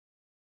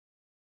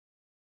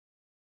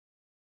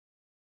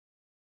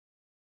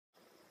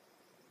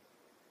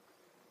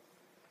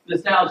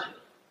Nostalgia.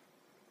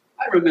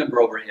 I remember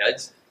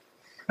overheads.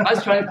 I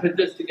was trying to put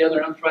this together,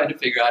 and I'm trying to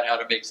figure out how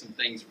to make some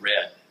things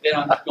red. And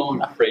I'm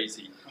going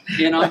crazy.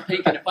 And I'm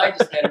thinking, if I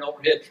just had an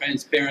overhead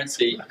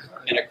transparency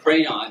and a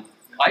crayon,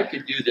 I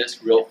could do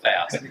this real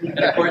fast. And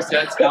of course,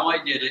 that's how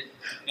I did it.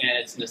 And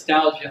it's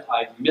nostalgia.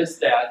 I miss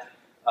that.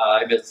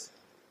 I miss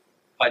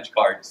punch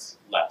cards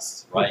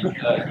less, right? Some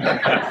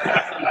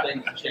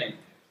things have changed.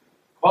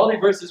 Quality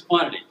versus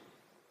quantity.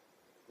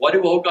 What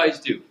do old guys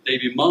do? They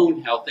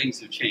bemoan how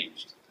things have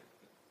changed.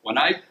 When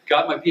I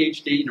got my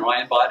PhD,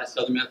 Narayan Bhatt at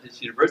Southern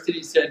Methodist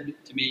University said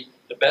to me,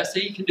 the best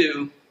thing you can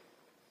do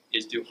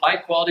is do high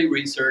quality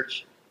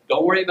research.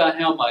 Don't worry about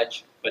how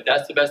much, but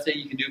that's the best thing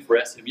you can do for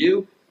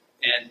SMU.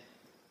 And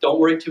don't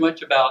worry too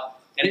much about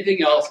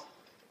anything else.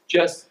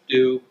 Just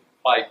do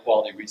high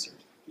quality research.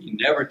 He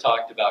never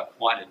talked about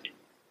quantity.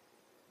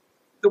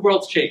 The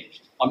world's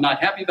changed. I'm not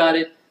happy about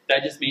it.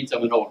 That just means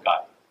I'm an old guy,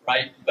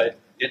 right? But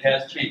it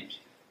has changed.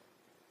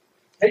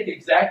 Take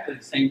exactly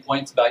the same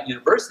points about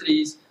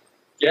universities.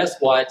 Guess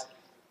what?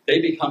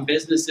 They become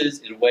businesses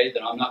in a way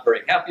that I'm not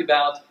very happy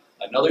about.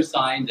 Another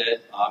sign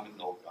that I'm an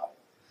old guy.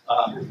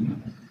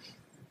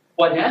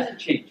 What hasn't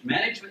changed?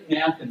 Management,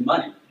 math, and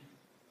money.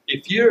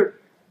 If you're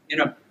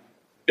in a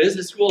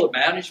business school or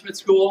management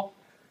school,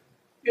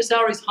 your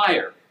salary's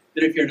higher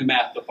than if you're in a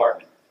math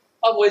department.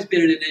 I've always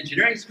been in an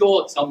engineering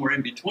school, it's somewhere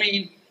in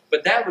between,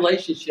 but that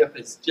relationship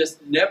has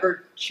just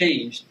never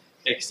changed,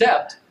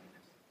 except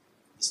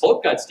the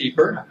slope got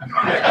steeper.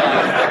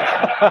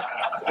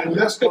 And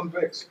less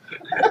convex.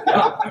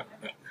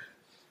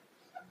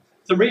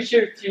 Some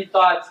researching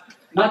thoughts,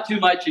 not too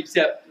much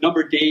except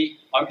number D,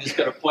 I'm just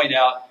going to point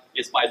out,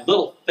 it's my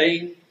little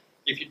thing.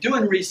 If you're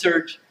doing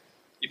research,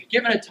 if you're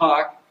giving a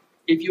talk,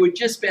 if you would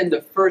just spend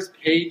the first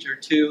page or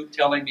two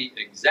telling me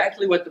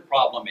exactly what the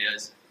problem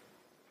is,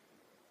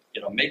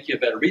 it'll make you a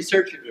better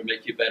researcher, it'll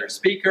make you a better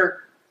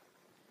speaker.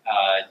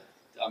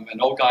 I'm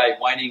an old guy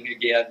whining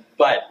again,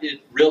 but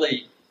it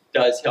really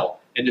does help.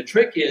 And the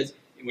trick is,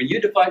 when you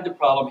define the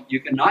problem,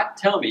 you cannot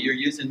tell me you're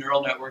using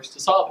neural networks to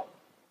solve it.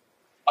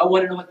 I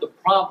want to know what the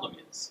problem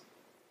is.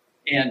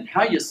 And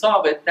how you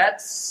solve it,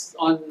 that's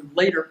on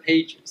later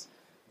pages.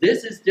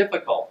 This is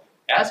difficult.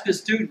 Ask a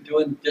student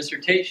doing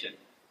dissertation,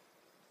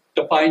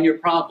 define your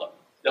problem.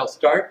 They'll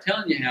start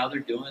telling you how they're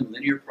doing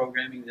linear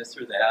programming, this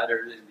or that,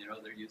 or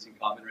they're using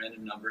common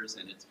random numbers,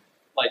 and it's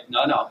like,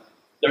 no,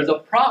 there's a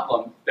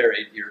problem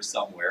buried here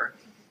somewhere,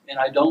 and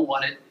I don't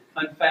want it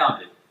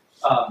confounded.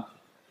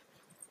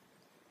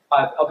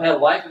 I've had a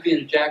life of being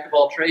a jack of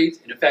all trades,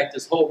 and in fact,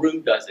 this whole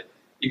room does it.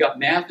 You got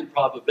math and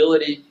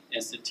probability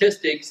and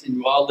statistics, and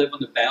you all live on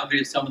the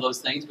boundary of some of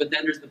those things, but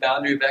then there's the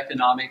boundary of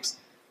economics,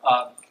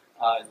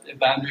 the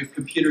boundary of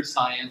computer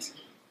science,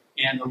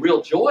 and the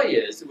real joy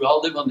is that we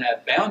all live on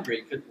that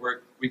boundary because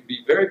we can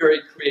be very,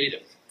 very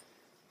creative.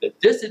 The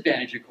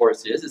disadvantage, of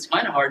course, is it's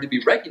kind of hard to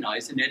be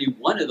recognized in any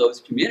one of those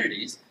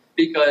communities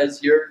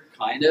because you're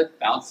kind of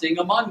bouncing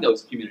among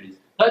those communities.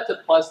 That's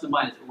a plus and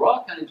minus. We're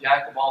all kind of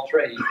jack of all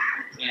trades,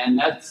 and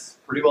that's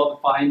pretty well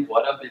defined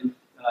what I've been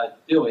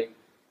doing.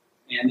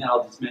 And then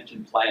I'll just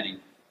mention planning.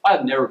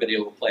 I've never been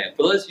able to plan.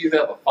 For those of you who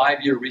have a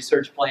 5-year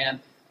research plan,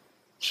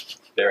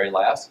 Barry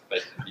laughs,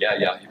 but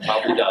yeah, he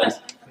probably does.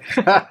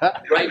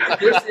 Right?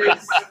 This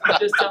is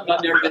just something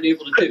I've never been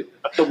able to do.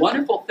 The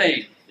wonderful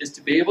thing is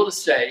to be able to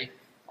say,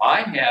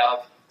 I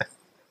have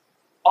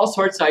all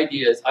sorts of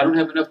ideas. I don't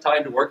have enough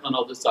time to work on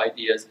all those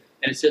ideas,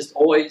 and it's just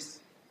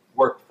always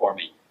worked for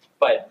me.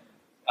 But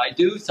I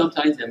do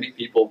sometimes envy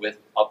people with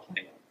a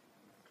plan.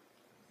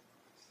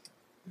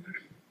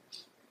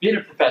 Being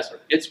a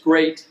professor, it's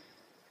great,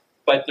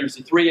 but there's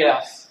the 3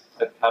 F's.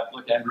 I have to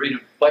look at and read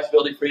them: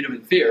 flexibility, freedom,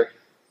 and fear.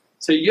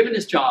 So you're given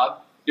this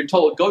job, you're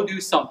told, go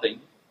do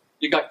something.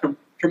 You got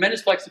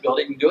tremendous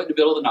flexibility. You can do it in the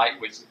middle of the night,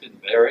 which has been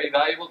very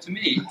valuable to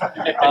me.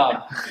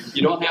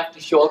 You don't have to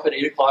show up at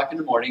 8 o'clock in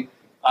the morning.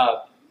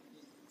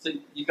 So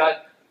you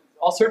got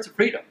all sorts of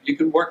freedom. You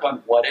can work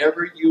on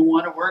whatever you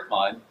want to work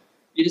on.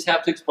 You just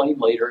have to explain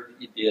later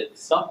that you did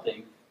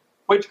something,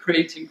 which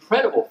creates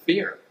incredible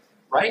fear,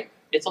 right?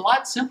 It's a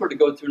lot simpler to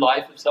go through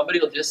life if somebody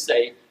will just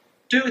say,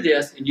 do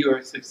this and you're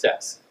a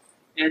success.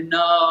 And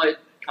no,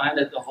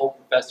 the whole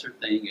professor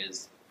thing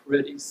is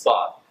pretty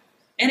soft.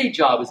 Any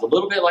job is a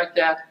little bit like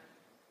that,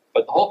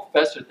 but the whole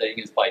professor thing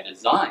is by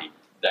design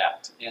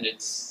that, and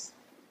it's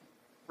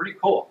pretty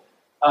cool.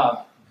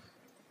 I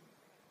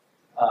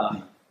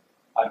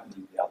don't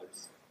need the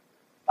others.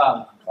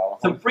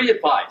 Some free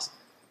advice.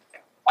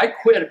 I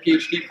quit a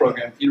PhD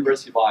program at the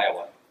University of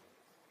Iowa.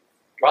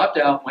 Dropped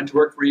out, went to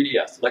work for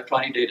EDS,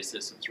 Electronic Data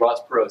Systems,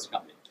 Ross Perot's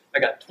company. I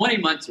got 20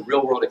 months of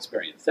real-world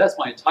experience. That's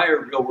my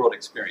entire real-world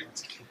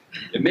experience.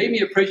 It made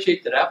me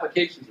appreciate that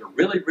applications are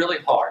really, really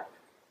hard.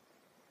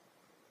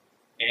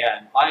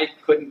 And I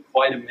couldn't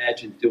quite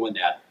imagine doing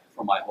that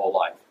for my whole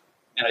life.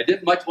 And I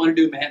didn't much want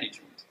to do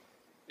management.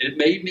 It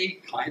made me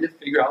kind of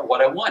figure out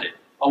what I wanted.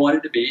 I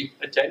wanted to be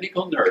a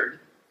technical nerd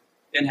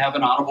and have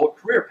an honorable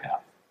career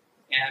path.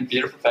 And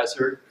being a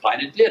professor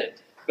kind of did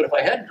it. But if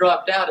I hadn't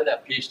dropped out of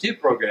that PhD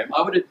program,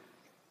 I would have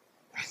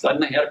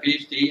suddenly had a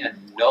PhD and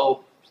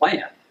no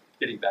plan,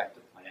 getting back to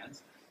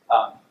plans.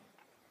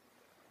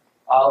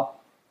 I'll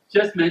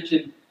just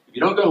mention, if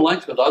you don't go to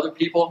lunch with other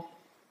people,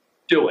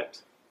 do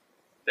it.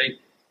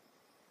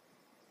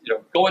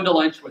 Going to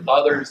lunch with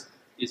others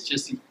is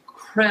just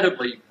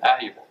incredibly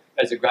valuable.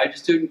 As a graduate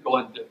student,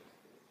 going to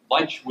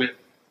lunch with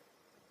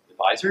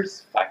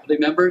advisors, faculty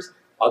members,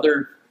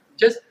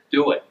 just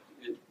do it.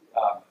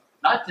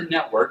 Not to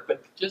network,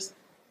 but just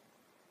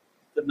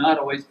to not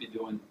always be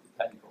doing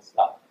technical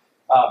stuff.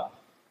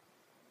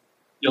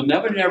 You'll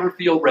never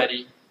feel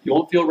ready. You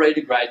won't feel ready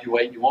to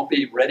graduate. You won't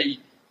be ready.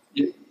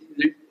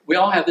 We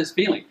all have this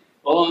feeling,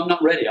 oh, I'm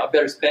not ready. I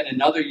better spend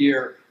another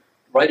year,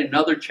 write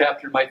another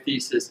chapter in my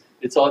thesis.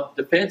 It's all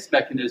defense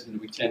mechanism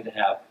we tend to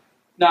have.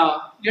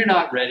 No, you're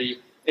not ready,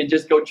 and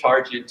just go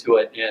charge into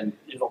it, and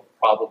it'll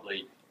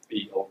probably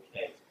be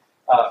okay.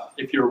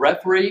 If you're a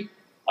referee,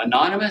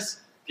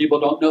 anonymous, people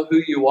don't know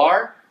who you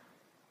are,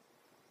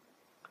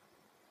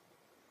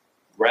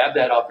 grab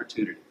that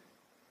opportunity.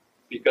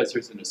 Because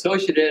there's an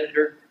associate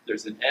editor,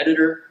 there's an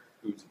editor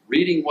who's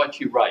reading what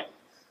you write,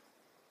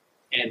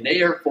 and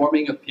they are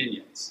forming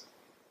opinions.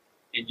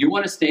 And you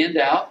want to stand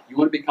out, you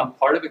want to become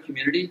part of a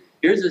community,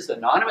 here's this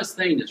anonymous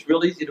thing that's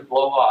real easy to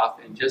blow off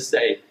and just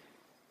say,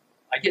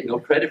 I get no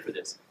credit for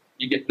this.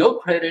 You get no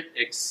credit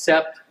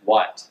except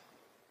what?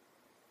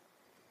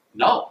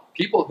 No.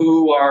 People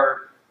who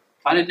are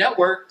kind of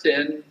networked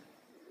and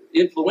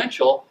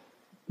influential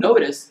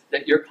notice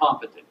that you're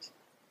competent.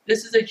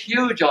 This is a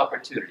huge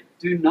opportunity.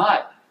 Do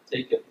not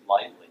take it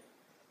lightly.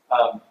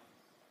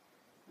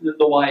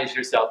 The why is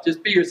yourself.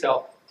 Just be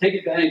yourself. Take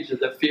advantage of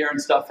the fear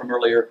and stuff from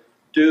earlier.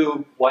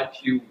 Do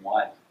what you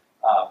want.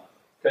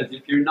 Because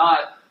if you're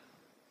not,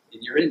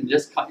 and you're in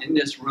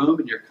this room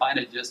and you're kind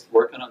of just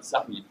working on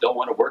something you don't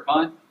want to work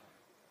on,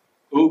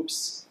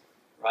 oops,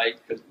 right?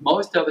 Because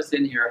most of us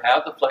in here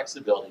have the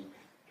flexibility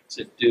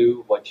to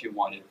do what you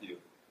want to do.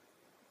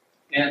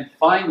 And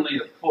finally,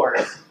 of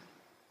course,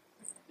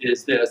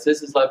 is this.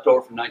 This is left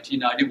over from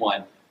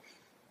 1991.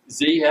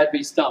 Z had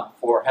me stumped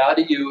for how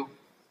do you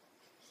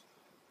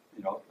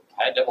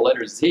I had the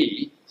letter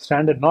Z.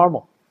 Standard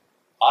normal.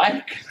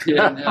 That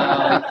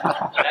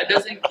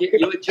doesn't get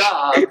you a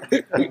job.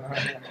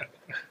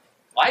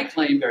 I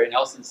claim Barry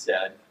Nelson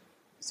said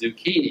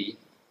zucchini.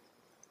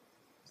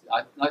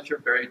 I'm not sure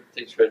Barry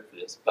takes credit for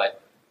this,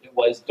 but it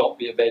was don't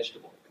be a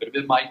vegetable. Could have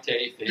been my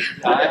take.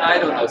 I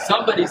don't know.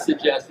 Somebody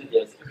suggested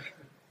this.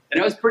 And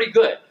it was pretty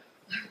good.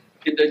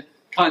 In the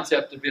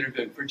concept of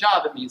interviewing for a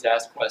job, it means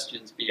ask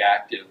questions, be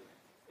active.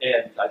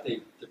 And I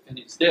think to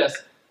finish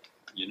this,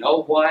 you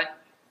know what?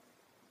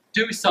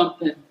 Do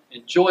something.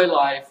 Enjoy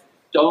life.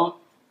 Don't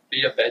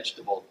be a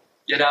vegetable.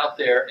 Get out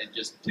there and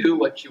just do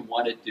what you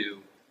want to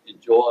do.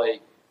 Enjoy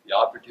the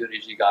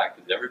opportunities you got,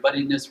 because everybody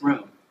in this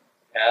room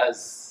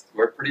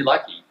we're pretty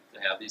lucky to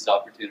have these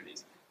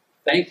opportunities.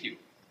 Thank you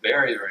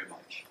very, very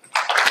much.